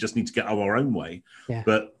we just need to get out of our own way. Yeah.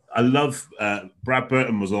 But I love Brad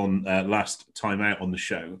Burton was on last time out on the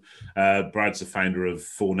show. Brad's the founder of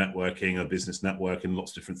For Networking, a business network, and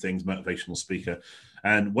lots of different things, motivational speaker.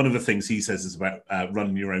 And one of the things he says is about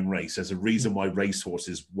running your own race. There's a reason why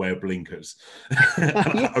racehorses wear blinkers.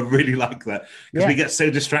 I really like that, because we get so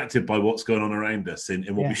distracted by what's going on around us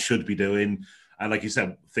in what we should be doing. And like you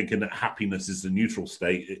said, thinking that happiness is the neutral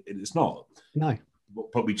state, it's not. No.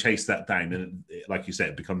 But we chase that down, and like you said,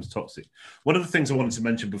 it becomes toxic. One of the things I wanted to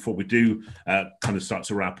mention before we do kind of start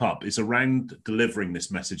to wrap up is around delivering this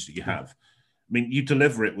message that you have. I mean, you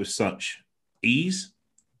deliver it with such ease,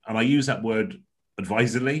 and I use that word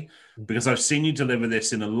advisedly because I've seen you deliver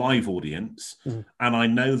this in a live audience, and I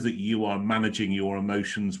know that you are managing your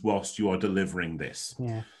emotions whilst you are delivering this.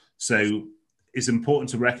 Yeah. So it's important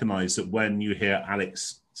to recognize that when you hear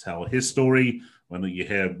Alex tell his story, when you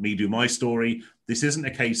hear me do my story, this isn't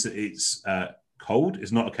a case that it's cold.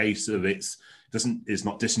 It's not a case of it's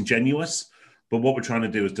not disingenuous. But what we're trying to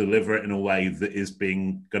do is deliver it in a way that is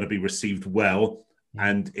going to be received well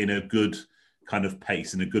and in a good kind of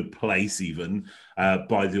pace, in a good place even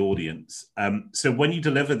by the audience. So when you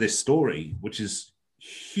deliver this story, which is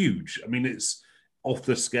huge, I mean, it's off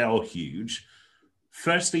the scale huge.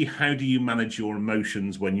 Firstly, how do you manage your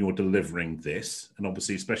emotions when you're delivering this? And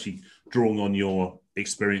obviously, especially drawing on your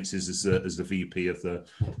experiences as the VP of the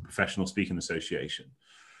Professional Speaking Association.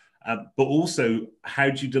 But also, how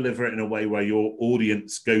do you deliver it in a way where your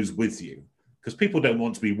audience goes with you? because people don't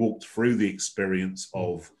want to be walked through the experience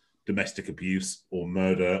of domestic abuse or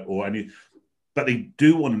murder or any, but they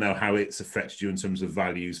do want to know how it's affected you in terms of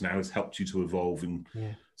values and how it's helped you to evolve. And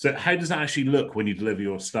so how does that actually look when you deliver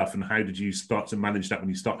your stuff, and how did you start to manage that when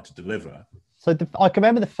you started to deliver? So I can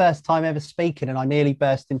remember the first time ever speaking, and I nearly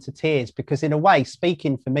burst into tears, because in a way,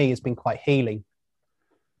 speaking for me has been quite healing.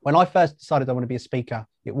 When I first decided I want to be a speaker,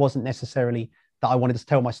 it wasn't necessarily that I wanted to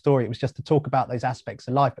tell my story. It was just to talk about those aspects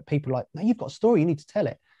of life. But people were like, no, you've got a story, you need to tell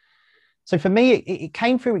it. So for me, it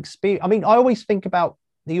came through experience. I mean, I always think about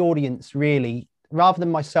the audience really, rather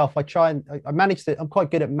than myself. I manage to, I'm quite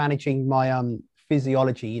good at managing my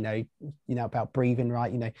physiology, you know, about breathing,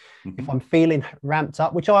 right? You know, if I'm feeling ramped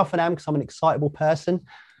up, which I often am because I'm an excitable person,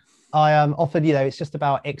 I often, you know, it's just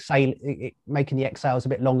about making the exhales a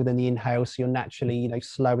bit longer than the inhale. So you're naturally, you know,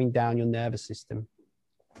 slowing down your nervous system.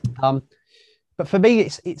 But for me,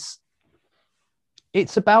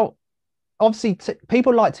 it's about, obviously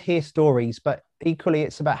people like to hear stories, but equally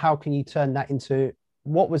it's about how can you turn that into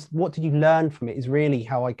what did you learn from it, is really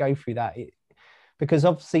how I go through that. Because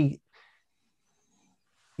obviously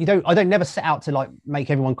I don't never set out to like make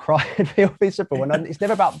everyone cry and feel miserable. And it's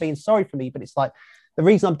never about being sorry for me, but it's like, the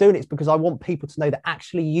reason I'm doing it is because I want people to know that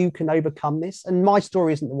actually you can overcome this. And my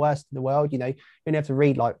story isn't the worst in the world. You know, you don't have to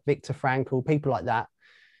read like Viktor Frankl, people like that,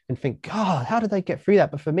 and think, God, how did they get through that?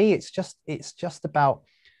 But for me, it's just about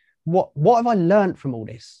what have I learned from all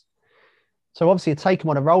this? So obviously, you take them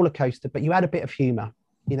on a roller coaster, but you add a bit of humor.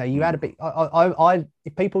 You know, you add a bit.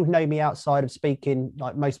 If people know me outside of speaking,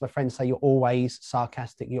 like most of my friends say, you're always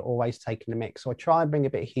sarcastic, you're always taking the mick. So I try and bring a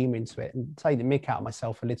bit of humor into it and take the mick out of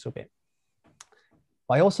myself a little bit.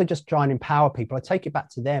 I also just try and empower people. I take it back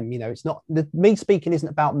to them. You know, it's not me speaking isn't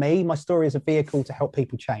about me. My story is a vehicle to help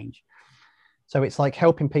people change. So it's like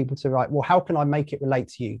helping people to write, well, how can I make it relate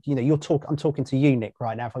to you? You know, I'm talking to you, Nick,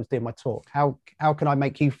 right now. If I was doing my talk, how can I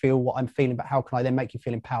make you feel what I'm feeling, but how can I then make you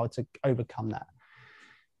feel empowered to overcome that?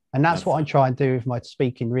 And that's what I try and do with my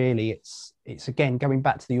speaking. Really, it's again going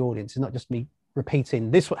back to the audience. It's not just me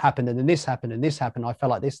repeating this what happened and then this happened and this happened. I felt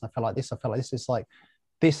like this and I felt like this. I felt like this. It's like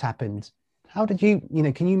this happened. How did you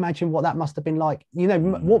know, can you imagine what that must have been like? You know,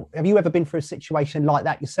 what have you ever been through a situation like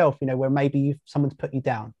that yourself, you know, where maybe someone's put you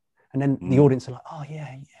down and then the audience are like, oh,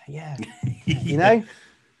 yeah. You know?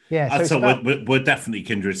 Yeah. So we're definitely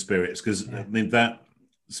kindred spirits, because I mean, that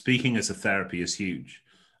speaking as a therapy is huge.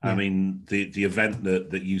 I mean, the event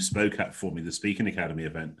that you spoke at for me, the Speaking Academy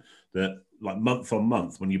event, that like month on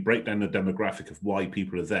month, when you break down the demographic of why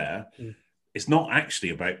people are there, it's not actually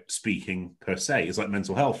about speaking per se. It's like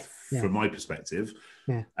mental health from my perspective.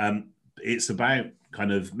 It's about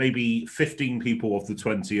kind of maybe 15 people of the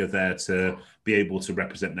 20 are there to be able to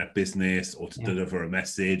represent their business or to deliver a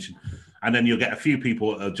message. And then you'll get a few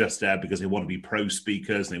people that are just there because they want to be pro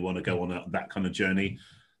speakers and they want to go on that kind of journey.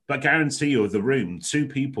 But I guarantee you, of the room, 2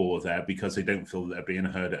 people are there because they don't feel that they're being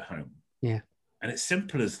heard at home. And it's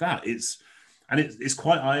simple as that. It's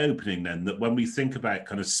quite eye-opening then that when we think about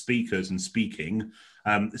kind of speakers and speaking,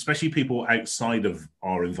 especially people outside of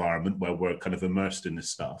our environment where we're kind of immersed in this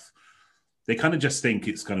stuff, they kind of just think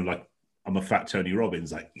it's kind of like, I'm a fat Tony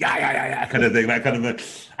Robbins, like, yeah, kind of thing, that kind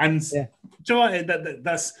of and do you know what,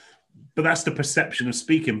 that's the perception of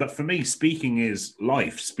speaking. But for me, speaking is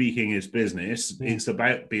life. Speaking is business. It's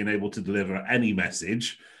about being able to deliver any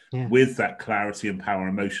message with that clarity and power and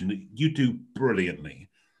emotion that you do brilliantly.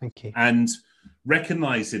 Thank you. And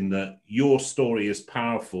recognizing that your story is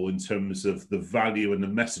powerful in terms of the value and the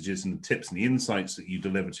messages and the tips and the insights that you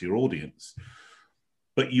deliver to your audience.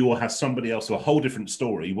 But you will have somebody else with a whole different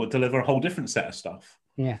story will deliver a whole different set of stuff.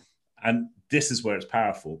 And this is where it's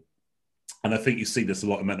powerful. And I think you see this a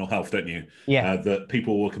lot in mental health, don't you? That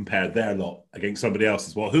people will compare their lot against somebody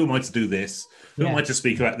else's. Well, who am I to do this? Who am I to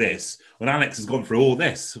speak about this? When Alex has gone through all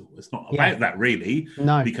this, it's not about that really.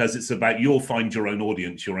 No. Because it's about you'll find your own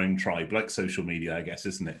audience, your own tribe, like social media, I guess,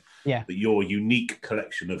 isn't it? That your unique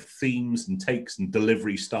collection of themes and takes and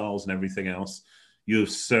delivery styles and everything else, you'll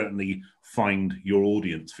certainly find your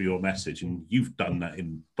audience for your message. And you've done that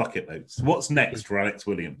in bucket loads. What's next for Alex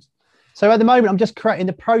Williams? So at the moment, I'm just creating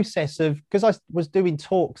the process of, because I was doing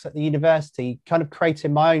talks at the university, kind of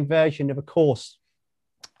creating my own version of a course.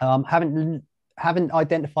 Haven't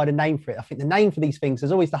identified a name for it. I think the name for these things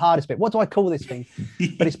is always the hardest bit. What do I call this thing?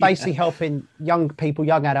 But it's basically helping young people,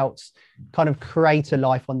 young adults, kind of create a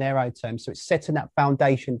life on their own terms. So it's setting that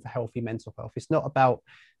foundation for healthy mental health. It's not about,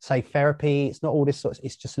 say, therapy. It's not all this sort of,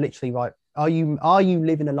 it's just literally right. Are you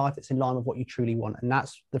living a life that's in line with what you truly want? And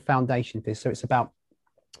that's the foundation for this. So it's about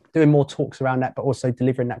doing more talks around that, but also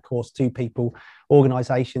delivering that course to people,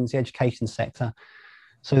 organizations, the education sector,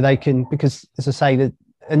 so they can, because as I say, that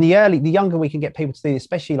and the younger we can get people to do,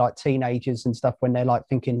 especially like teenagers and stuff, when they're like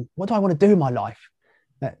thinking, what do I want to do in my life?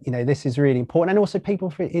 That, you know, this is really important. And also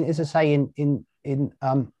people, as I say, in you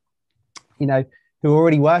know, who are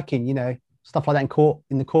already working, you know, stuff like that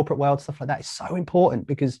in the corporate world, stuff like that is so important,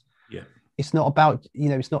 because it's not about, you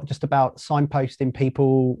know, it's not just about signposting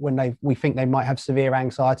people when we think they might have severe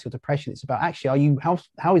anxiety or depression. It's about, actually,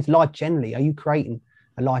 how is life generally? Are you creating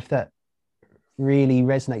a life that really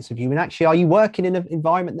resonates with you? And actually, are you working in an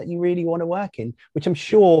environment that you really want to work in? Which I'm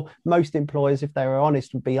sure most employers, if they were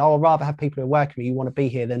honest, would be, oh, I'd rather have people who work with me, you want to be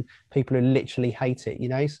here, than people who literally hate it, you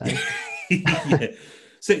know? So,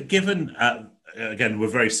 So given, again, we're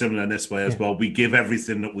very similar in this way as well. We give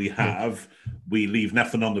everything that we have. We leave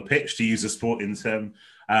nothing on the pitch, to use a sporting term,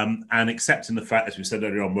 and accepting the fact, as we said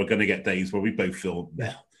earlier on, we're going to get days where we both feel,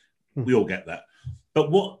 we all get that.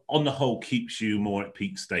 But what, on the whole, keeps you more at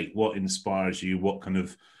peak state? What inspires you? What kind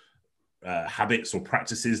of habits or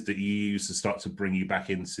practices that you use to start to bring you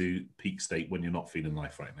back into peak state when you're not feeling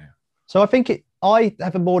life right now? So I think I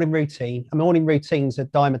have a morning routine. A morning routine's a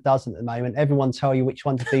dime a dozen at the moment. Everyone tell you which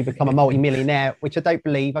one to do, become a multi-millionaire, which I don't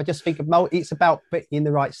believe. I just think it's about being in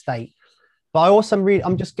the right state. But I also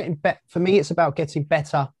I'm just getting better. For me, it's about getting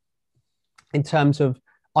better in terms of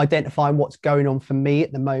identifying what's going on for me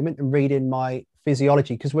at the moment and reading my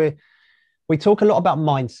physiology, because we talk a lot about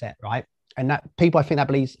mindset, right? And that people, I think, that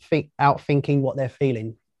believes out thinking what they're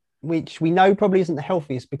feeling, which we know probably isn't the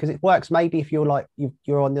healthiest, because it works maybe if you're like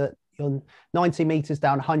you're on 90 meters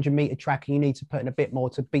down 100-meter track and you need to put in a bit more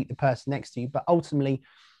to beat the person next to you. But ultimately,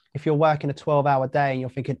 if you're working a 12-hour day and you're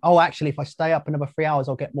thinking, oh, actually, if I stay up another 3 hours,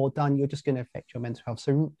 I'll get more done, you're just going to affect your mental health.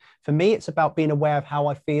 So for me, it's about being aware of how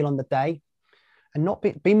I feel on the day, and not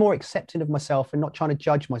be more accepting of myself and not trying to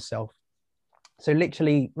judge myself. So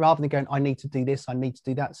literally, rather than going, I need to do this, I need to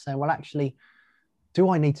do that, saying, well, actually, do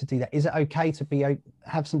I need to do that? Is it okay to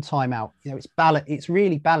have some time out? You know, it's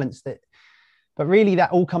really balanced. But really,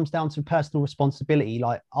 that all comes down to personal responsibility.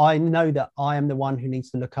 Like, I know that I am the one who needs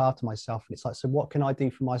to look after myself. And it's like, so what can I do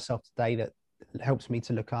for myself today that helps me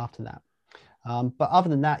to look after that? But other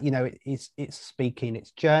than that, you know, it's speaking,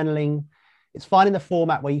 it's journaling, it's finding the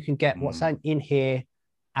format where you can get what's in here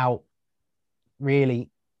out, really,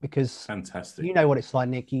 because fantastic. You know what it's like,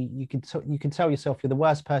 Nick. You can tell yourself you're the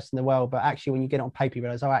worst person in the world, but actually, when you get it on paper, you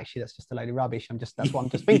realize, oh, actually, that's just a load of rubbish. That's what I'm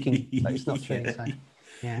just thinking. So it's not true. So.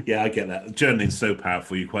 Yeah, I get that. Journaling is so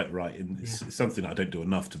powerful. You're quite right, and it's something I don't do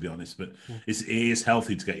enough, to be honest. But it is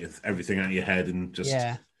healthy to get everything out of your head and just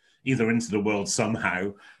either into the world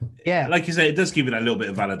somehow. Yeah, like you say, it does give you that little bit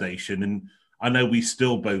of validation. And I know we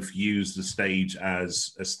still both use the stage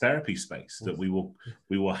as therapy space that we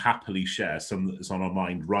will happily share some that's on our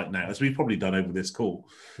mind right now, as we've probably done over this call.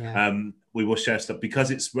 We will share stuff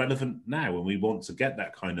because it's relevant now, and we want to get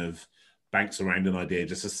that kind of banks around an idea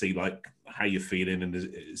just to see like how you're feeling, and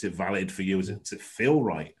is it valid for you? Does it feel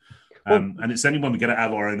right? And it's only when we get it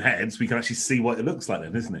out of our own heads we can actually see what it looks like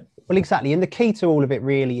then, isn't it? Well, exactly. And the key to all of it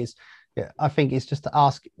really is, I think, is just to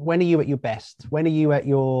ask, when are you at your best? When do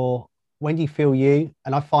you feel you?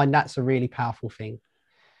 And I find that's a really powerful thing.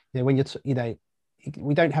 You know, when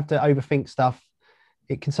we don't have to overthink stuff.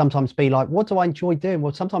 It can sometimes be like, what do I enjoy doing?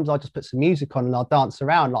 Well, sometimes I just put some music on and I'll dance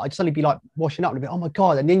around. Like, I'd suddenly be like washing up and a bit, oh my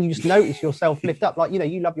God. And then you just notice yourself lift up. Like, you know,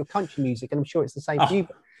 you love your country music, and I'm sure it's the same for you.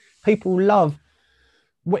 But people love,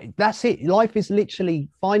 that's it. Life is literally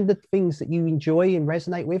find the things that you enjoy and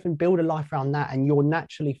resonate with and build a life around that. And you'll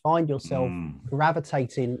naturally find yourself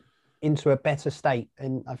gravitating into a better state.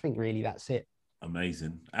 And I think really that's it.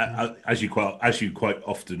 Amazing. As you quite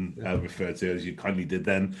often refer to, as you kindly did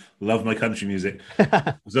then, love my country music.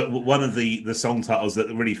 So one of the song titles that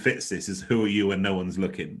really fits this is "Who Are You When No One's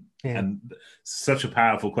Looking?" And such a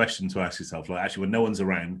powerful question to ask yourself. Like, actually, when no one's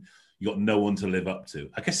around, you got no one to live up to.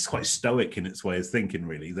 I guess it's quite stoic in its way of thinking,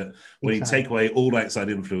 really, that when you take away all outside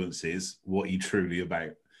influences, what are you truly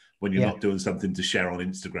about? When you're not doing something to share on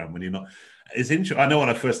Instagram, when you're not. It's interesting. I know when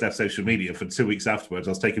I first left social media, for 2 weeks afterwards,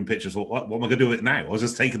 I was taking pictures. What am I going to do with it now? I was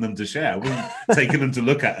just taking them to share. I wasn't taking them to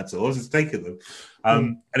look at all. I was just taking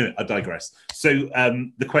them. Anyway, I digress. So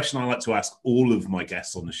the question I like to ask all of my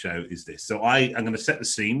guests on the show is this. So I am going to set the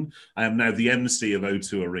scene. I am now the MC of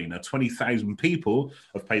O2 Arena. 20,000 people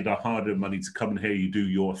have paid their hard-earned money to come and hear you do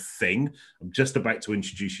your thing. I'm just about to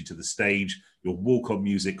introduce you to the stage. Your walk-on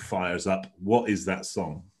music fires up. What is that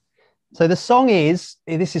song? So the song this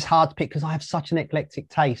is hard to pick because I have such an eclectic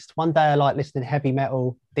taste. One day I like listening to heavy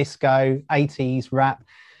metal, disco, 80s, rap,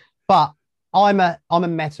 but I'm a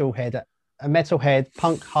metalhead,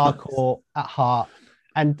 punk hardcore at heart.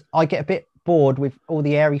 And I get a bit bored with all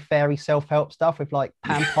the airy fairy self-help stuff with like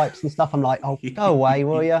panpipes and stuff. I'm like, oh, go away,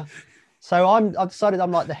 will you? So I've decided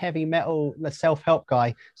I'm like the heavy metal, the self-help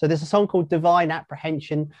guy. So there's a song called Divine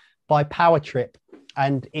Apprehension by Power Trip.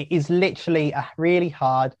 And it is literally a really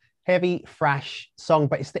hard, heavy thrash song,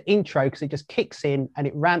 but it's the intro because it just kicks in and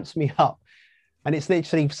it ramps me up. And it's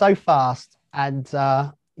literally so fast. And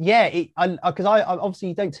yeah, because I obviously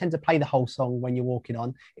you don't tend to play the whole song when you're walking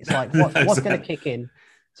on. It's like, what's going to kick in?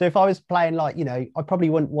 So if I was playing like, you know, I probably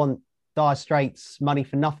wouldn't want Dire Straits' Money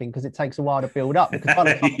for Nothing because it takes a while to build up. Because by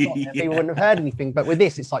the time people wouldn't have heard anything. But with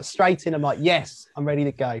this, it's like straight in. I'm like, yes, I'm ready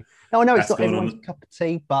to go. Now I know it's not everyone's cup of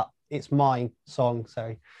tea, but it's my song.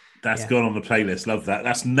 So that's gone on the playlist. Love that.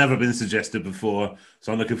 That's never been suggested before.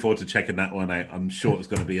 So I'm looking forward to checking that one out. I'm sure it's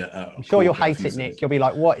going to be I'm sure you'll hate it, Nick. You'll be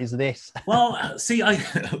like, what is this? Well, see,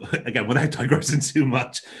 again, without digressing too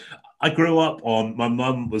much, I grew up on, my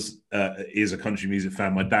mum is a country music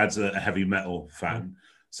fan. My dad's a heavy metal fan.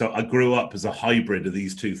 So I grew up as a hybrid of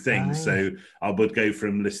these two things. Nice. So I would go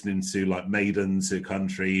from listening to like Maiden to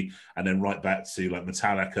country and then right back to like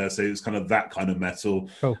Metallica. So it's kind of that kind of metal.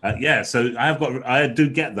 Cool. So I do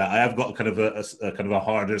get that. I have got kind of a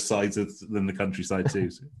harder side than the country side too.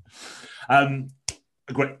 So.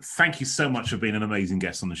 Great. Thank you so much for being an amazing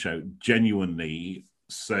guest on the show. Genuinely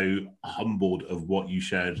so humbled of what you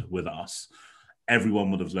shared with us. Everyone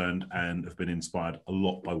would have learned and have been inspired a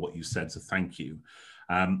lot by what you said. So thank you.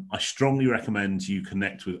 I strongly recommend you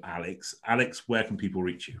connect with Alex. Alex, where can people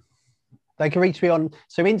reach you? They can reach me on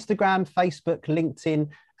Instagram, Facebook, LinkedIn,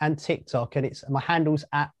 and TikTok, and it's my handles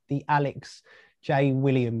at the Alex J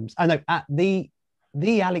Williams. I know at the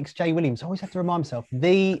Alex J Williams. I always have to remind myself.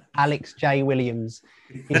 The Alex J Williams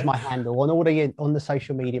is my handle on the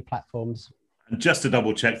social media platforms. And just to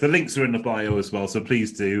double check, the links are in the bio as well. So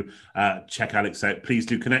please do check Alex out. Please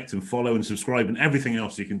do connect and follow and subscribe and everything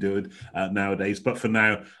else you can do nowadays. But for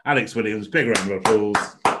now, Alex Williams, big round of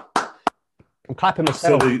applause. I'm clapping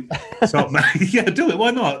myself. Top man. Yeah, do it.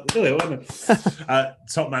 Why not?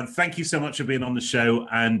 Top man, thank you so much for being on the show.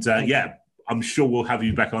 And I'm sure we'll have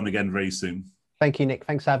you back on again very soon. Thank you, Nick.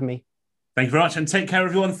 Thanks for having me. Thank you very much and take care,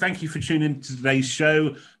 everyone. Thank you for tuning in to today's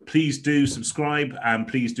show. Please do subscribe and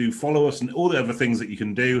please do follow us and all the other things that you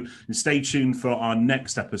can do. And stay tuned for our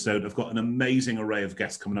next episode. I've got an amazing array of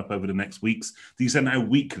guests coming up over the next weeks. These are now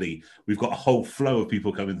weekly. We've got a whole flow of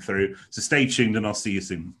people coming through. So stay tuned and I'll see you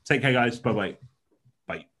soon. Take care, guys. Bye-bye.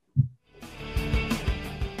 Bye.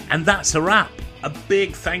 And that's a wrap. A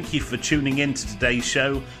big thank you for tuning in to today's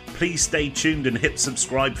show. Please stay tuned and hit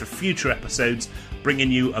subscribe for future episodes,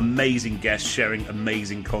 bringing you amazing guests, sharing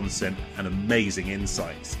amazing content and amazing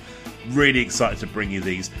insights. Really excited to bring you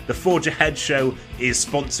these. The Forge Ahead show is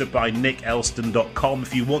sponsored by nickelston.com.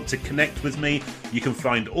 If you want to connect with me, you can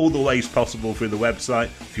find all the ways possible through the website.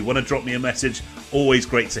 If you want to drop me a message, always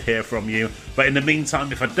great to hear from you. But in the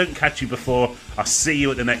meantime, if I don't catch you before, I'll see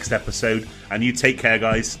you at the next episode. And you take care,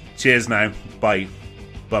 guys. Cheers now. Bye.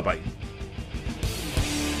 Bye-bye.